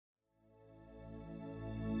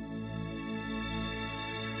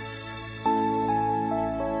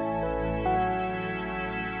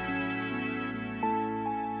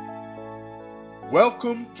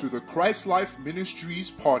Welcome to the Christ Life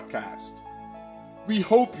Ministries podcast. We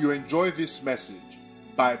hope you enjoy this message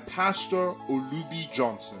by Pastor Olubi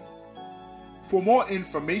Johnson. For more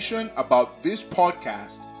information about this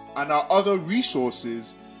podcast and our other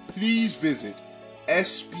resources, please visit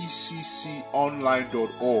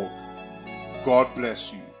spcconline.org. God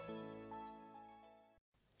bless you.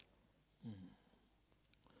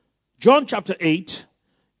 John chapter 8,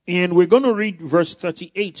 and we're going to read verse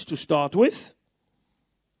 38 to start with.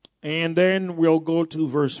 And then we'll go to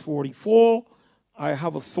verse 44. I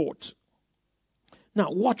have a thought.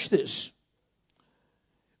 Now, watch this.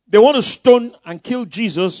 They want to stone and kill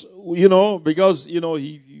Jesus, because,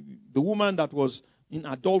 the woman that was in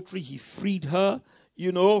adultery, he freed her,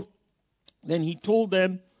 Then he told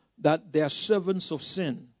them that they are servants of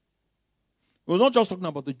sin. He was not just talking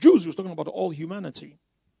about the Jews, he was talking about all humanity.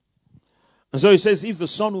 And so he says, if the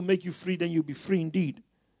Son will make you free, then you'll be free indeed.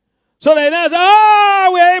 So they say,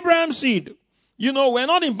 we're Abraham's seed. We're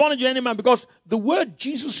not in bondage to any man, because the word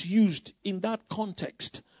Jesus used in that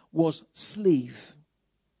context was slave.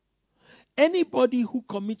 Anybody who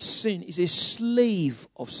commits sin is a slave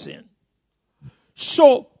of sin.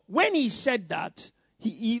 So when he said that,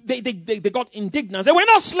 they got indignant. They said, we're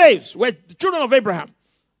not slaves. We're the children of Abraham.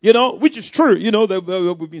 Which is true.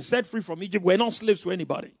 We've been set free from Egypt. We're not slaves to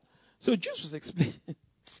anybody. So Jesus was explaining.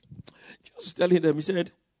 Jesus was telling them, he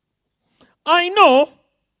said, I know.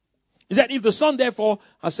 He said, if the Son therefore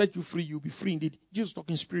has set you free, you'll be free indeed. Jesus was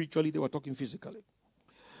talking spiritually, they were talking physically.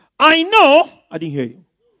 I know, I didn't hear you.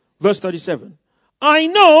 Verse 37. I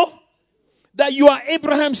know that you are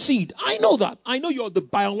Abraham's seed. I know that. I know you're the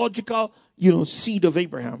biological, seed of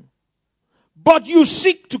Abraham. But you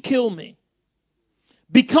seek to kill me,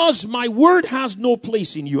 because my word has no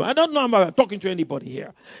place in you. I don't know if I'm talking to anybody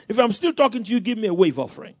here. If I'm still talking to you, give me a wave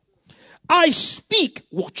offering. I speak,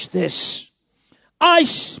 watch this. I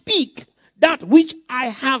speak that which I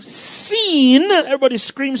have seen. Everybody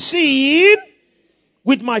scream, seen,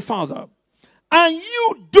 with my Father. And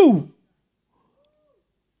you do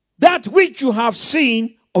that which you have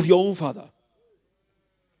seen of your own father.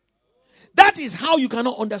 That is how you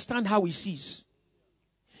cannot understand how he sees.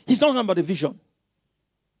 He's not talking about the vision.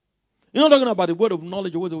 He's not talking about the word of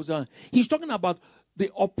knowledge or word of, he's talking about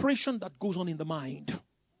the operation that goes on in the mind.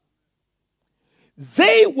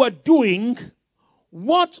 They were doing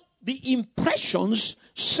what the impressions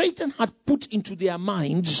Satan had put into their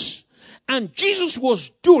minds, and Jesus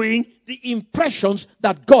was doing the impressions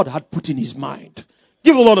that God had put in his mind.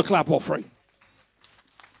 Give the Lord a clap offering.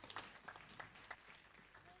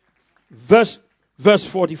 Verse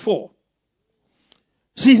 44.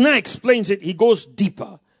 See, now explains it. He goes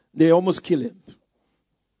deeper. They almost kill him.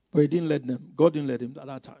 But he didn't let them. God didn't let him at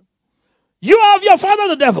that time. You are of your father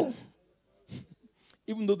the devil.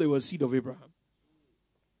 Even though they were seed of Abraham.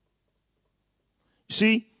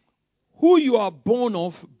 See, who you are born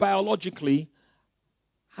of biologically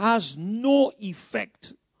has no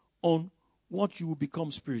effect on what you will become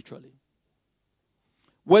spiritually.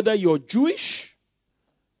 Whether you're Jewish,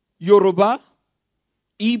 Yoruba,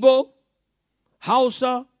 Igbo,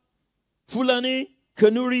 Hausa, Fulani,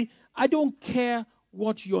 Kanuri, I don't care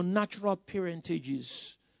what your natural parentage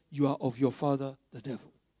is. You are of your father, the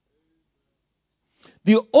devil.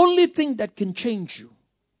 The only thing that can change you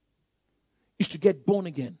is to get born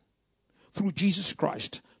again through Jesus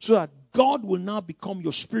Christ, so that God will now become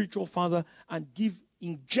your spiritual father and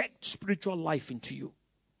inject spiritual life into you.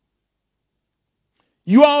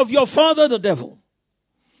 You are of your father, the devil.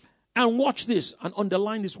 And watch this and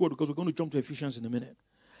underline this word, because we're going to jump to Ephesians in a minute.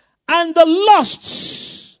 And the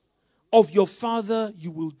lusts of your father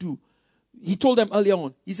you will do. He told them earlier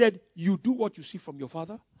on, he said, you do what you see from your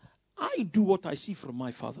father. I do what I see from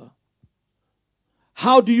my father.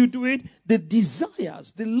 How do you do it? The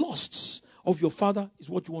desires, the lusts of your father is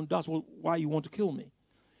what you want. That's why you want to kill me.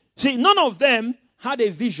 See, none of them had a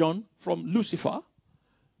vision from Lucifer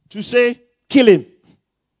to say, kill him.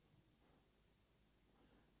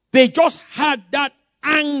 They just had that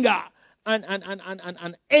anger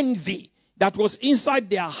and envy that was inside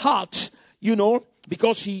their heart,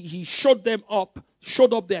 because he showed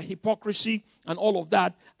up their hypocrisy and all of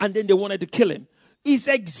that, and then they wanted to kill him. It's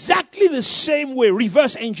exactly the same way,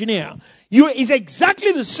 reverse engineer. It's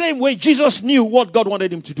exactly the same way Jesus knew what God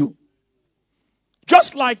wanted him to do.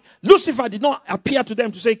 Just like Lucifer did not appear to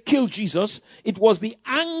them to say, kill Jesus, it was the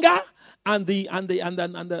anger and the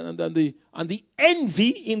envy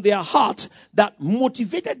in their heart that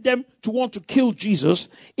motivated them to want to kill Jesus.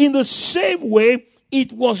 In the same way,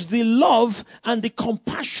 it was the love and the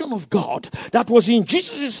compassion of God that was in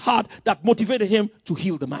Jesus' heart that motivated him to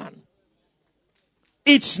heal the man.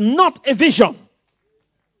 It's not a vision.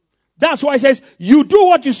 That's why it says, you do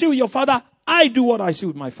what you see with your father, I do what I see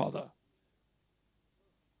with my father.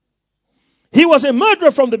 He was a murderer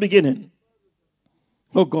from the beginning.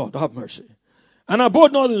 Oh God, have mercy. And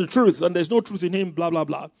abode not in the truth, and there's no truth in him, blah, blah,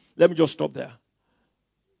 blah. Let me just stop there.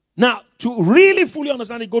 Now, to really fully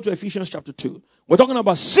understand it, go to Ephesians chapter 2. We're talking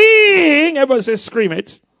about seeing, everybody says scream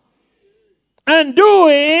it, and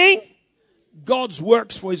doing God's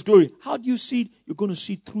works for his glory. How do you see it? You're going to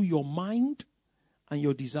see it through your mind and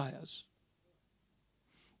your desires.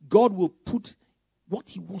 God will put what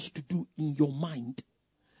he wants to do in your mind,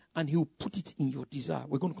 and he'll put it in your desire.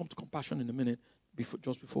 We're going to come to compassion in a minute,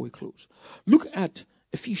 just before we close. Look at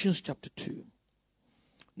Ephesians chapter 2.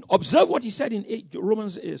 Observe what he said in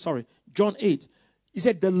John 8. He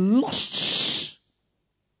said the lusts.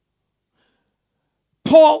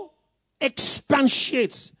 Paul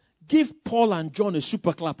expatiates. Give Paul and John a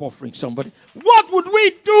super clap offering, somebody. What would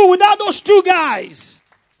we do without those two guys?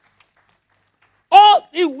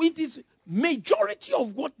 It is majority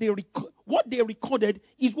of what they recorded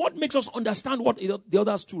is what makes us understand what the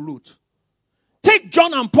others two wrote. Take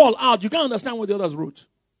John and Paul out, you can't understand what the others wrote.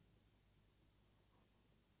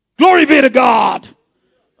 Glory be to God.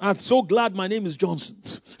 I'm so glad my name is Johnson.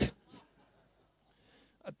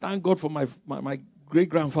 I thank God for my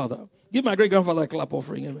great-grandfather. Give my great-grandfather a clap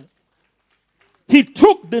offering. Amen. He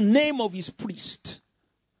took the name of his priest.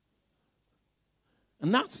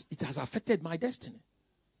 And it has affected my destiny.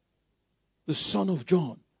 The son of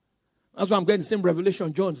John. That's why I'm getting the same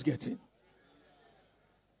revelation John's getting.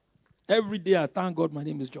 Every day I thank God my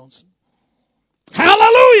name is Johnson.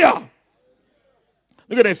 Hallelujah!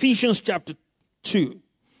 Look at Ephesians chapter 2,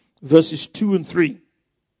 verses 2 and 3.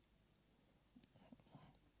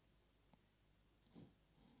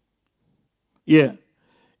 Yeah.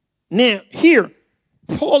 Now, here,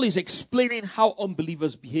 Paul is explaining how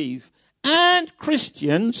unbelievers behave and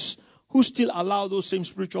Christians who still allow those same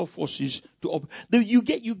spiritual forces to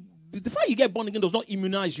the fact you get born again does not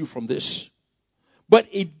immunize you from this. But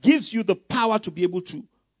it gives you the power to be able to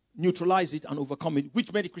neutralize it and overcome it,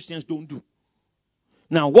 which many Christians don't do.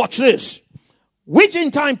 Now, watch this. Which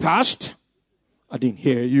in time past, I didn't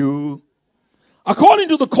hear you, according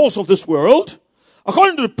to the course of this world,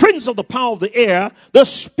 according to the prince of the power of the air, the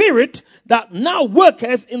spirit that now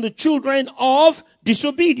worketh in the children of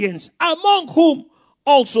disobedience, among whom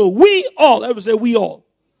also we all, everybody say we all.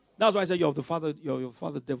 That's why I said you're the father, your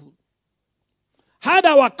father devil. Had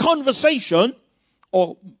our conversation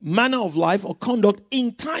or manner of life or conduct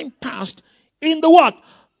in time past in the what?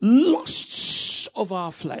 Lusts of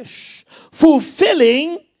our flesh,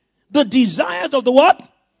 fulfilling the desires of the what?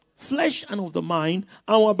 Flesh and of the mind,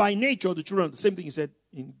 and were by nature the children. The same thing he said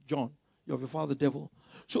in John. You have your father devil.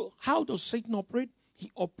 So how does Satan operate?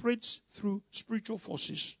 He operates through spiritual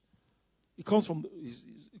forces. It comes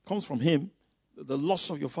from him. The loss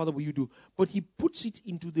of your father will you do. But he puts it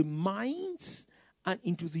into the minds and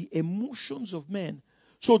into the emotions of men.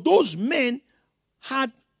 So those men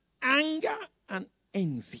had anger and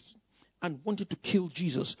envy and wanted to kill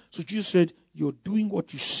Jesus. So Jesus said, you're doing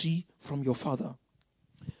what you see from your father.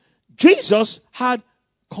 Jesus had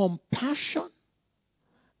compassion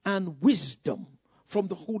and wisdom from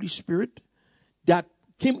the Holy Spirit that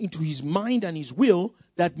came into his mind and his will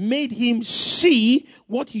that made him see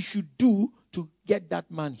what he should do to get that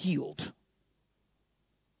man healed.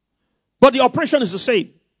 But the operation is the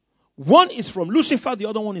same. One is from Lucifer, the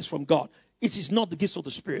other one is from God. It is not the gifts of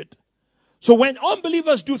the Spirit. So when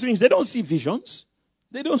unbelievers do things, they don't see visions.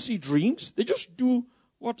 They don't see dreams. They just do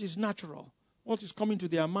what is natural. What is coming to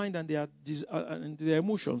their mind and their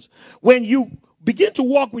emotions. When you begin to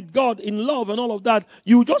walk with God in love and all of that,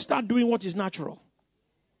 you just start doing what is natural.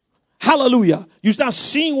 Hallelujah. You start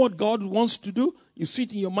seeing what God wants to do. You see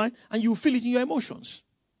it in your mind and you feel it in your emotions.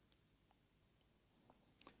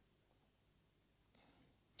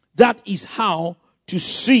 That is how to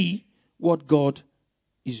see what God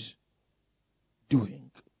is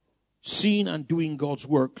doing. Seeing and doing God's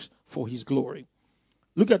works for his glory.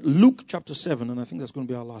 Look at Luke chapter 7, and I think that's going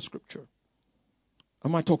to be our last scripture.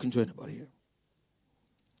 Am I talking to anybody here?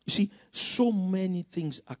 You see, so many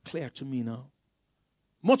things are clear to me now.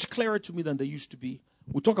 Much clearer to me than they used to be.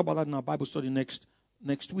 We'll talk about that in our Bible study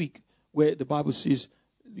next week, where the Bible says,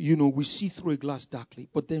 we see through a glass darkly,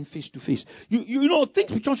 but then face to face.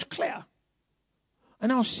 Things become clear.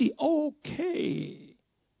 And I'll see, okay.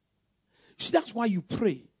 See, that's why you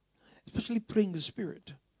pray. Especially praying in the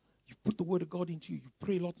Spirit. You put the word of God into you. You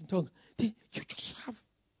pray a lot in tongues. Then you just have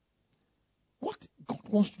what God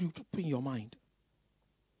wants to do to put in your mind.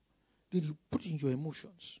 Then you put in your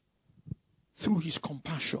emotions through his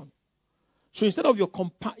compassion. So instead of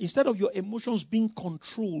your emotions being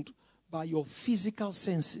controlled by your physical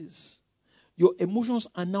senses. Your emotions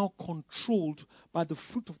are now controlled by the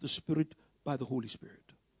fruit of the Spirit, by the Holy Spirit.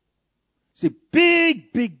 It's a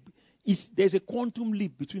there's a quantum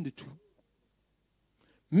leap between the two.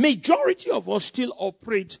 Majority of us still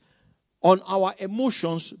operate on our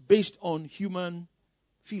emotions based on human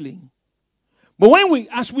feeling. But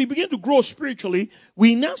as we begin to grow spiritually,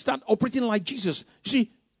 we now start operating like Jesus. You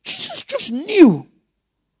see, Jesus just knew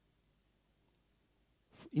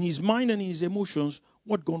in his mind and in his emotions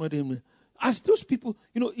what God had him. As those people,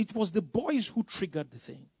 it was the boys who triggered the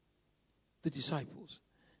thing. The disciples.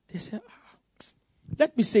 They said,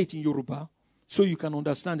 let me say it in Yoruba so you can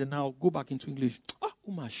understand, and I'll go back into English.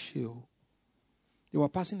 Umashio. They were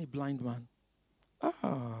passing a blind man.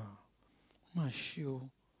 Umashio.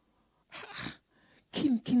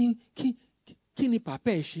 Kini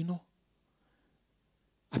papa ẹ ṣe náà?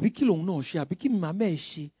 Àbí kí lòun náà ṣe? Àbí kí màmá ẹ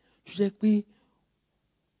ṣe? Tó jẹ́ pé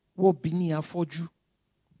wọ́n bí ní afọ́jú.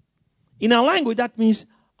 In our language, that means,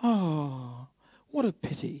 what a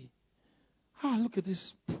pity. Look at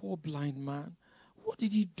this poor blind man. What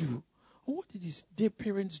did he do? Or what did their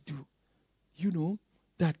parents do?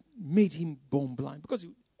 That made him born blind. Because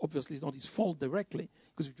obviously it's not his fault directly,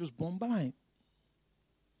 because he was just born blind.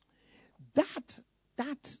 That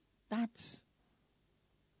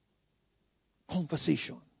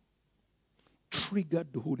conversation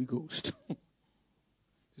triggered the Holy Ghost. You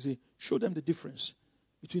see, show them the difference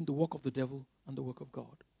between the work of the devil and the work of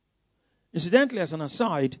God. Incidentally, as an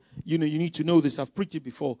aside, you need to know this. I've preached it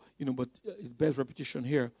before, but it bears repetition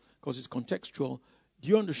here because it's contextual. Do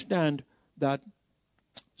you understand that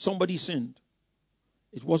somebody sinned?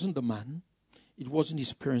 It wasn't the man. It wasn't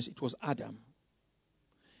his parents. It was Adam.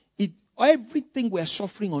 Everything we're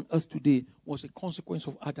suffering on earth today was a consequence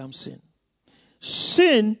of Adam's sin.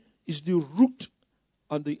 Sin is the root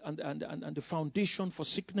and the foundation for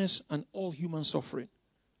sickness and all human suffering.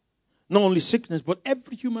 Not only sickness, but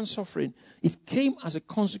every human suffering. It came as a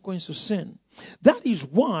consequence of sin. That is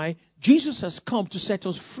why Jesus has come to set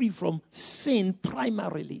us free from sin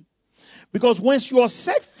primarily. Because once you are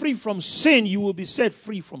set free from sin, you will be set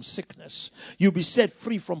free from sickness. You'll be set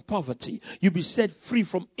free from poverty. You'll be set free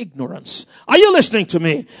from ignorance. Are you listening to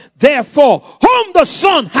me? Therefore, whom the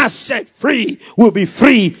Son has set free will be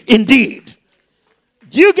free indeed.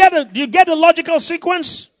 Do you get the logical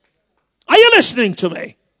sequence? Are you listening to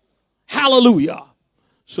me? Hallelujah.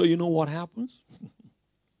 So you know what happens?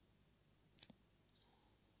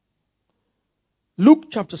 Luke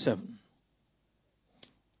chapter 7.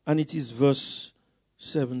 And it is verse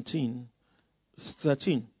 13.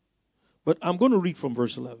 But I'm going to read from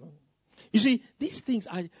verse 11. You see, these things,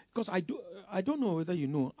 I don't know whether you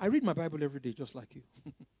know, I read my Bible every day just like you.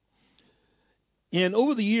 And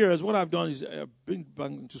over the years, what I've done is bring back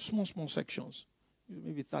into small sections.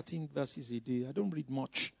 Maybe 13 verses a day. I don't read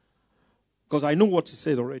much. Because I know what it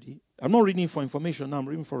said already. I'm not reading for information now, I'm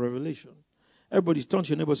reading for revelation. Everybody turn to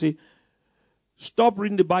your neighbor and say, stop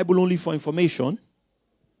reading the Bible only for information.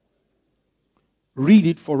 Read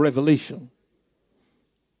it for revelation.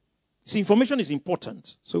 See, information is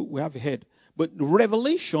important. So we have a head. But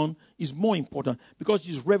revelation is more important because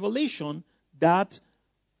it's revelation that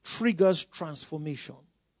triggers transformation.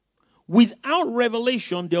 Without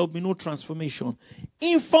revelation, there will be no transformation.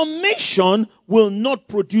 Information will not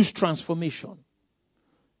produce transformation.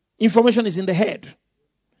 Information is in the head.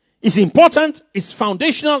 It's important, it's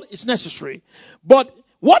foundational, it's necessary. But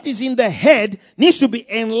what is in the head needs to be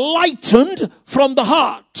enlightened from the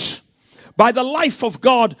heart by the life of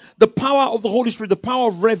God, the power of the Holy Spirit, the power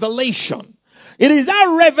of revelation. It is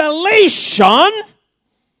that revelation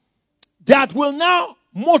that will now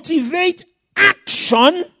motivate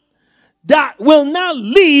action that will now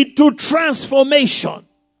lead to transformation.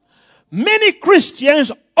 Many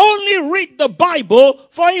Christians only read the Bible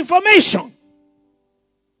for information.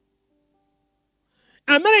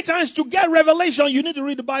 And many times to get revelation, you need to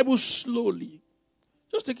read the Bible slowly.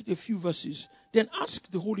 Just take it a few verses. Then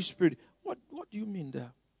ask the Holy Spirit, what do you mean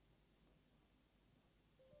there?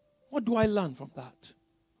 What do I learn from that?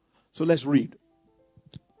 So let's read.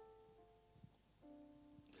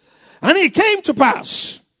 And it came to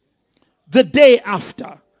pass the day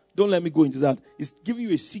after. Don't let me go into that. It's giving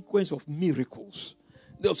you a sequence of miracles.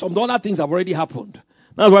 Some other things have already happened.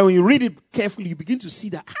 That's why when you read it carefully, you begin to see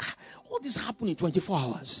that all this happened in 24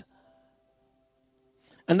 hours.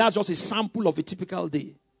 And that's just a sample of a typical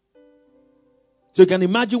day. So you can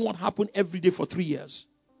imagine what happened every day for 3 years.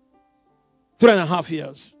 3.5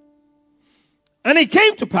 years. And it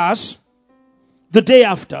came to pass the day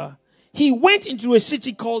after, he went into a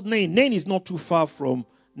city called Nain. Nain is not too far from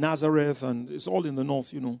Nazareth, and it's all in the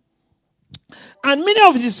north, you know. And many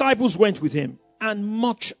of his disciples went with him, and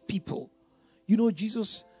much people. You know,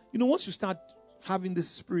 Jesus, once you start having this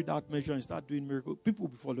spirit out measure and start doing miracles, people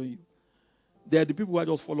will be following you. They are the people who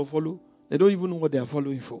just follow. They don't even know what they are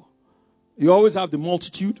following for. You always have the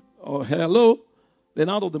multitude, or hello. Then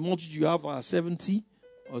out of the multitude, you have our 70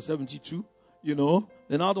 or 72,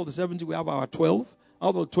 Then out of the 70, we have our 12. Out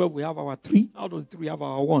of the 12, we have our 3. Out of the 3, we have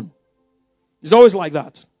our 1. It's always like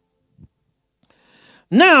that.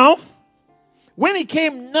 Now, when he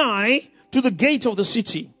came nigh to the gate of the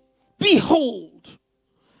city, behold,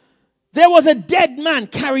 there was a dead man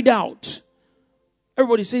carried out.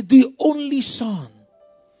 Everybody say, the only son.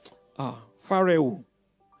 Pharaoh.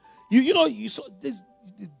 You saw this.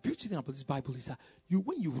 The beauty thing about this Bible is that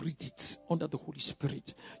when you read it under the Holy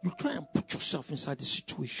Spirit, you try and put yourself inside the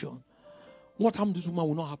situation. What happened to this woman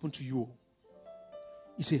will not happen to you.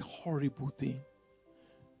 It's a horrible thing.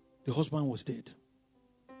 The husband was dead.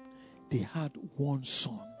 They had one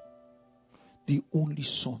son. The only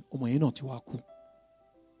son.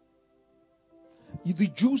 The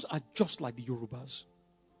Jews are just like the Yorubas.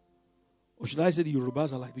 Or should I say the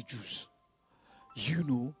Yorubas are like the Jews?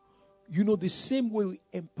 The same way we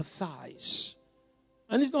empathize.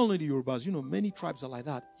 And it's not only the Yorubas, many tribes are like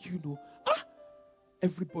that.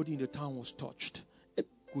 Everybody in the town was touched.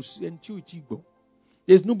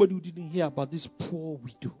 There's nobody who didn't hear about this poor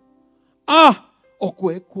widow.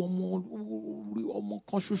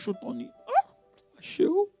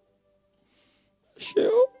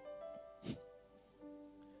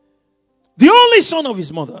 The only son of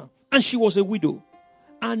his mother, and she was a widow,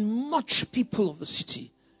 and much people of the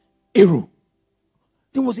city.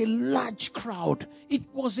 There was a large crowd. It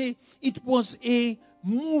was a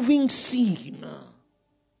moving scene.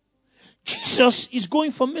 Jesus is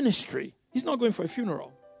going for ministry. He's not going for a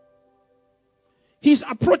funeral. He's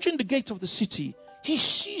approaching the gate of the city. He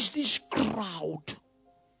sees this crowd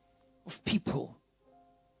of people.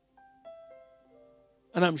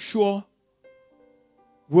 And I'm sure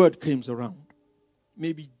word came around.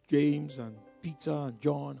 Maybe James and Peter and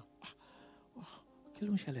John.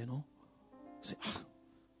 Say,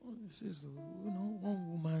 this is one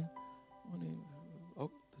woman.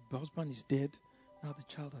 The husband is dead. Now the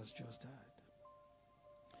child has just died.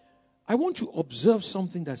 I want to observe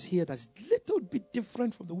something that's here that's a little bit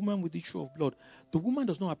different from the woman with the issue of blood. The woman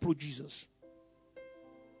does not approach Jesus.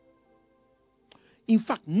 In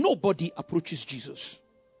fact, nobody approaches Jesus.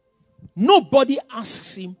 Nobody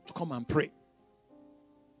asks him to come and pray.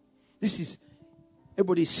 This is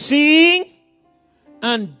everybody seeing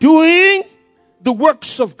and doing the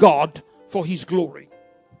works of God for his glory.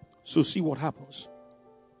 So see what happens.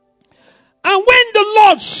 And when the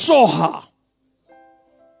Lord saw her,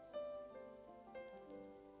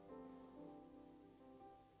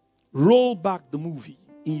 roll back the movie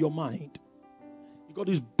in your mind. You got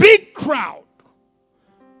this big crowd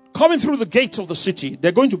coming through the gates of the city.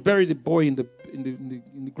 They're going to bury the boy in the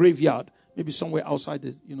graveyard, maybe somewhere outside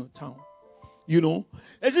the town.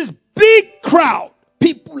 There's this big crowd.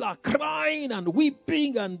 People are crying and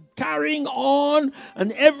weeping and carrying on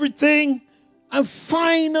and everything. And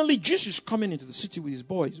finally, Jesus is coming into the city with his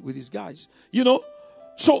boys, with his guys.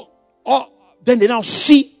 So then they now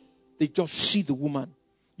see. They just see the woman.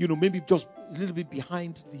 Maybe just a little bit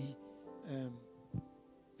behind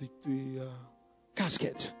the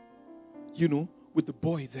casket. With the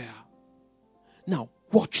boy there. Now,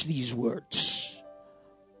 watch these words.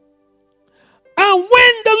 And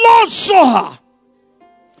when the Lord saw her,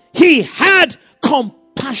 he had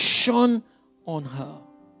compassion on her.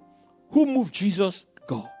 Who moved Jesus?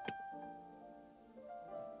 God.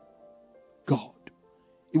 God.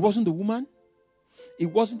 It wasn't the woman. It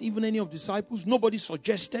wasn't even any of the disciples. Nobody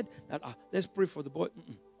suggested that, let's pray for the boy.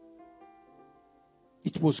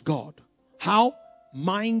 It was God. How?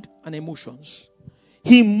 Mind and emotions.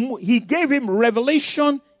 He gave him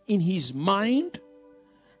revelation in his mind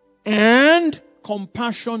and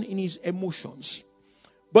compassion in his emotions.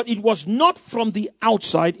 But it was not from the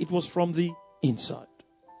outside, it was from the inside.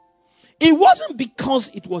 It wasn't because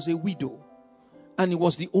it was a widow and it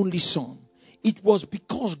was the only son. It was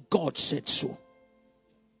because God said so.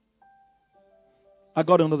 I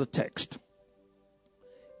got another text.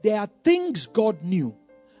 There are things God knew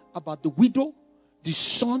about the widow, the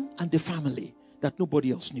son, and the family that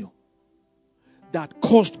nobody else knew. That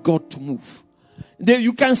caused God to move.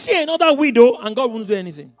 You can see another widow and God won't do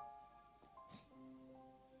anything.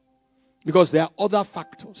 Because there are other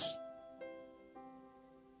factors.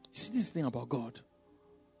 You see this thing about God.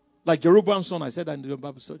 Like Jeroboam's son, I said that in the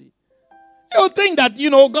Bible study. You think that,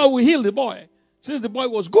 God will heal the boy. Since the boy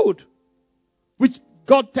was good. Which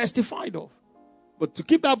God testified of. But to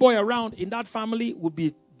keep that boy around in that family would be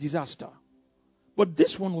a disaster. But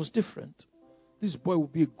this one was different. This boy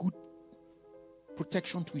would be a good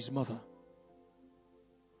protection to his mother.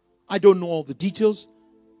 I don't know all the details.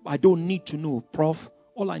 I don't need to know, Prof.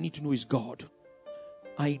 All I need to know is God.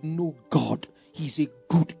 I know God. He's a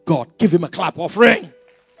good God. Give him a clap offering.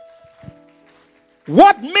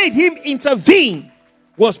 What made him intervene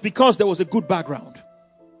was because there was a good background.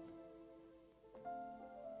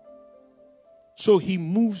 So he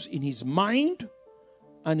moves in his mind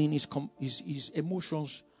and in his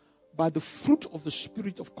emotions by the fruit of the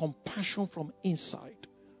spirit of compassion from inside.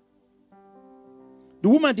 The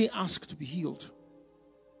woman didn't ask to be healed.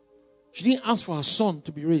 She didn't ask for her son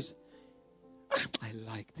to be raised. I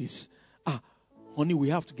like this. Honey, we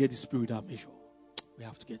have to get the spirit out measure. We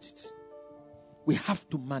have to get it. We have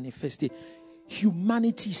to manifest it.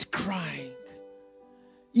 Humanity is crying.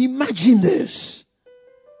 Imagine this.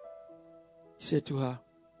 He said to her,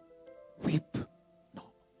 weep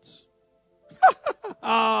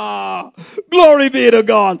not. Glory be to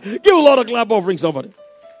God. Give a lot of clap offering, somebody.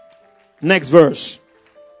 Next verse.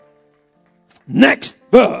 Next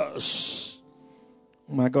verse.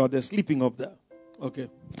 Oh my God, they're sleeping up there. Okay.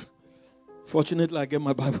 Fortunately, I get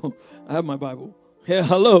my Bible. I have my Bible. Here,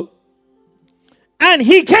 hello. And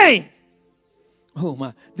he came. Oh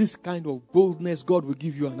my, this kind of boldness God will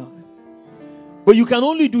give you and I. But you can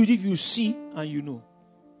only do it if you see and you know.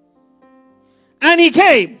 And he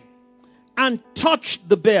came and touched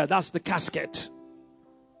the bier. That's the casket.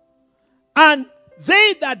 And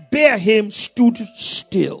they that bear him stood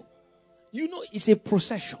still. You know, it's a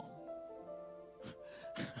procession.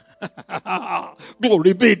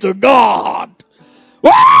 Glory be to God.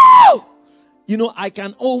 Wow! You know, I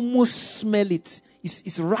can almost smell it.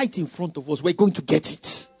 It's right in front of us. We're going to get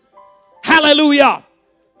it. Hallelujah.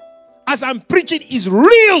 As I'm preaching, it's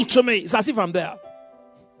real to me. It's as if I'm there.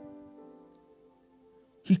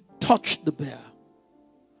 He touched the bier.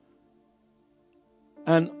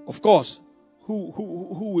 And of course,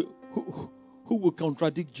 who will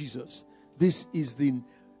contradict Jesus?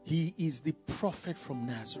 He is the prophet from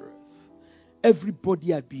Nazareth.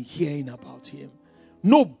 Everybody had been hearing about him.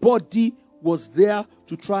 Nobody was there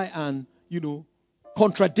to try and,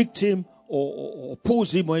 contradict him or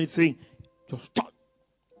oppose him or anything.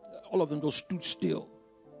 All of them just stood still.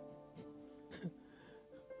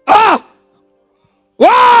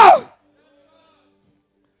 Wow!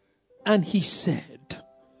 And he said,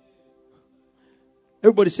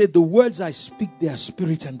 everybody said, the words I speak, they are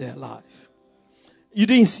spirit and they are life. You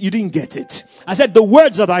didn't get it. I said, the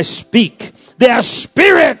words that I speak, they are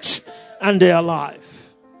spirit and they are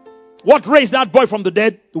life. What raised that boy from the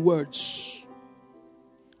dead? The words.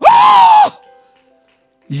 Oh!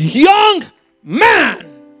 Young man,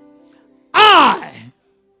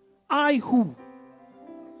 I who?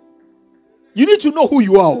 You need to know who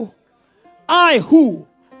you are. I who?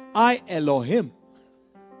 I Elohim.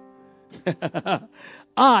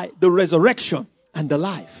 I, the resurrection and the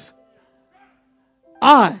life.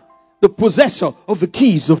 I, the possessor of the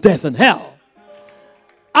keys of death and hell.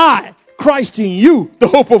 I, Christ in you, the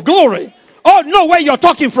hope of glory. Oh, no, where you're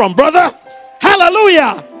talking from, brother.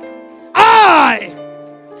 Hallelujah. I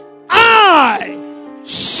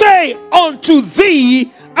say unto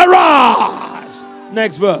thee, arise.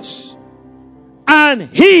 Next verse. And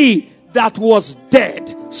he that was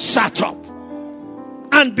dead sat up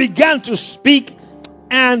and began to speak.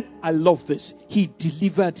 And I love this. He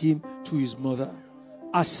delivered him to his mother.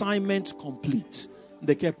 Assignment complete.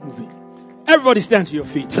 They kept moving. Everybody stand to your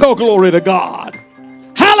feet. Oh, glory to God.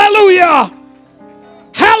 Hallelujah.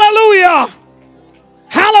 Hallelujah.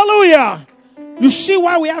 Hallelujah. You see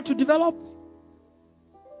why we have to develop?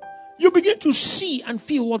 You begin to see and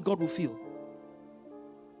feel what God will feel.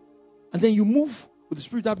 And then you move with the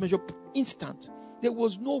spirit that measure instant. There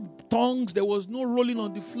was no tongues, there was no rolling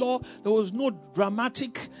on the floor, there was no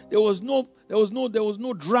dramatic, there was no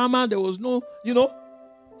drama, there was no,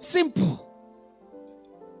 simple.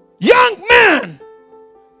 Young man,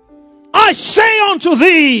 I say unto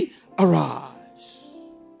thee, arise.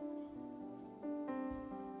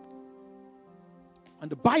 And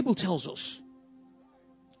the Bible tells us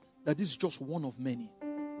that this is just one of many.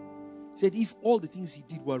 He said if all the things he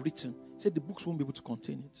did were written, he said the books won't be able to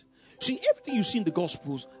contain it. See, everything you see in the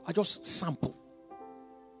Gospels are just sample.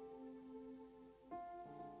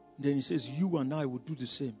 Then he says, you and I will do the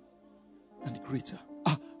same and greater.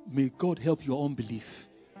 May God help your unbelief.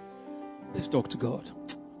 Let's talk to God.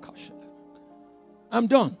 I'm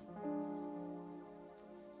done.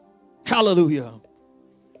 Hallelujah.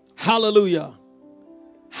 Hallelujah.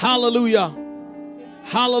 Hallelujah.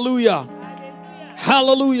 Hallelujah.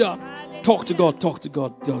 Hallelujah. Talk to God, talk to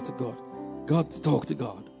God, talk to God. God, talk to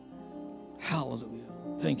God. Hallelujah.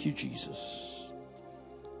 Thank you, Jesus.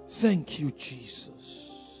 Thank you,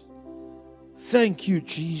 Jesus. Thank you,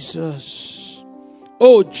 Jesus.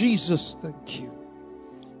 Oh, Jesus, thank you.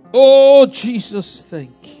 Oh, Jesus,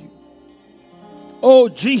 thank you. Oh,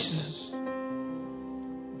 Jesus.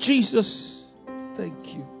 Jesus,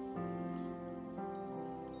 thank you.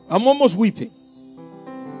 I'm almost weeping.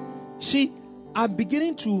 See, I'm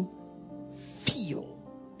beginning to feel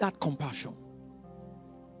that compassion.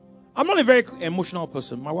 I'm not a very emotional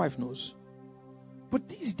person. My wife knows. But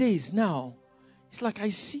these days now, it's like I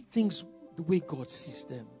see things the way God sees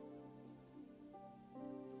them.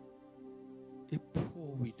 A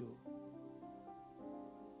poor widow.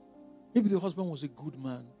 Maybe the husband was a good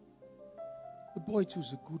man. The boy too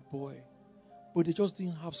is a good boy. But they just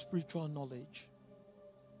didn't have spiritual knowledge.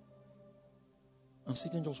 And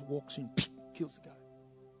Satan just walks in, kills the guy.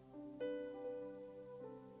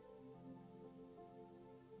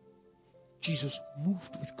 Jesus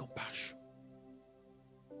moved with compassion.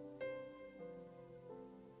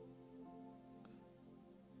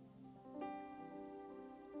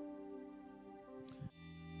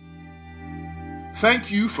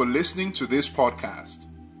 Thank you for listening to this podcast.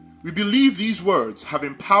 We believe these words have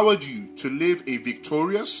empowered you to live a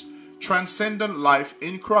victorious, transcendent life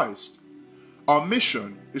in Christ. Our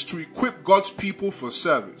mission is to equip God's people for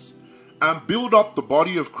service and build up the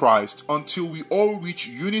body of Christ until we all reach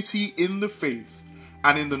unity in the faith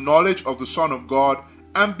and in the knowledge of the Son of God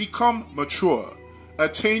and become mature,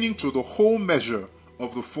 attaining to the whole measure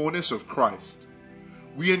of the fullness of Christ.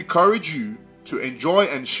 We encourage you to enjoy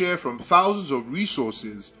and share from thousands of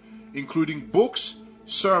resources, including books,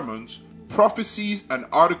 sermons, prophecies, and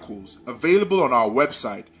articles available on our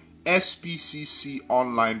website,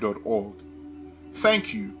 spcconline.org.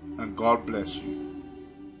 Thank you, and God bless you.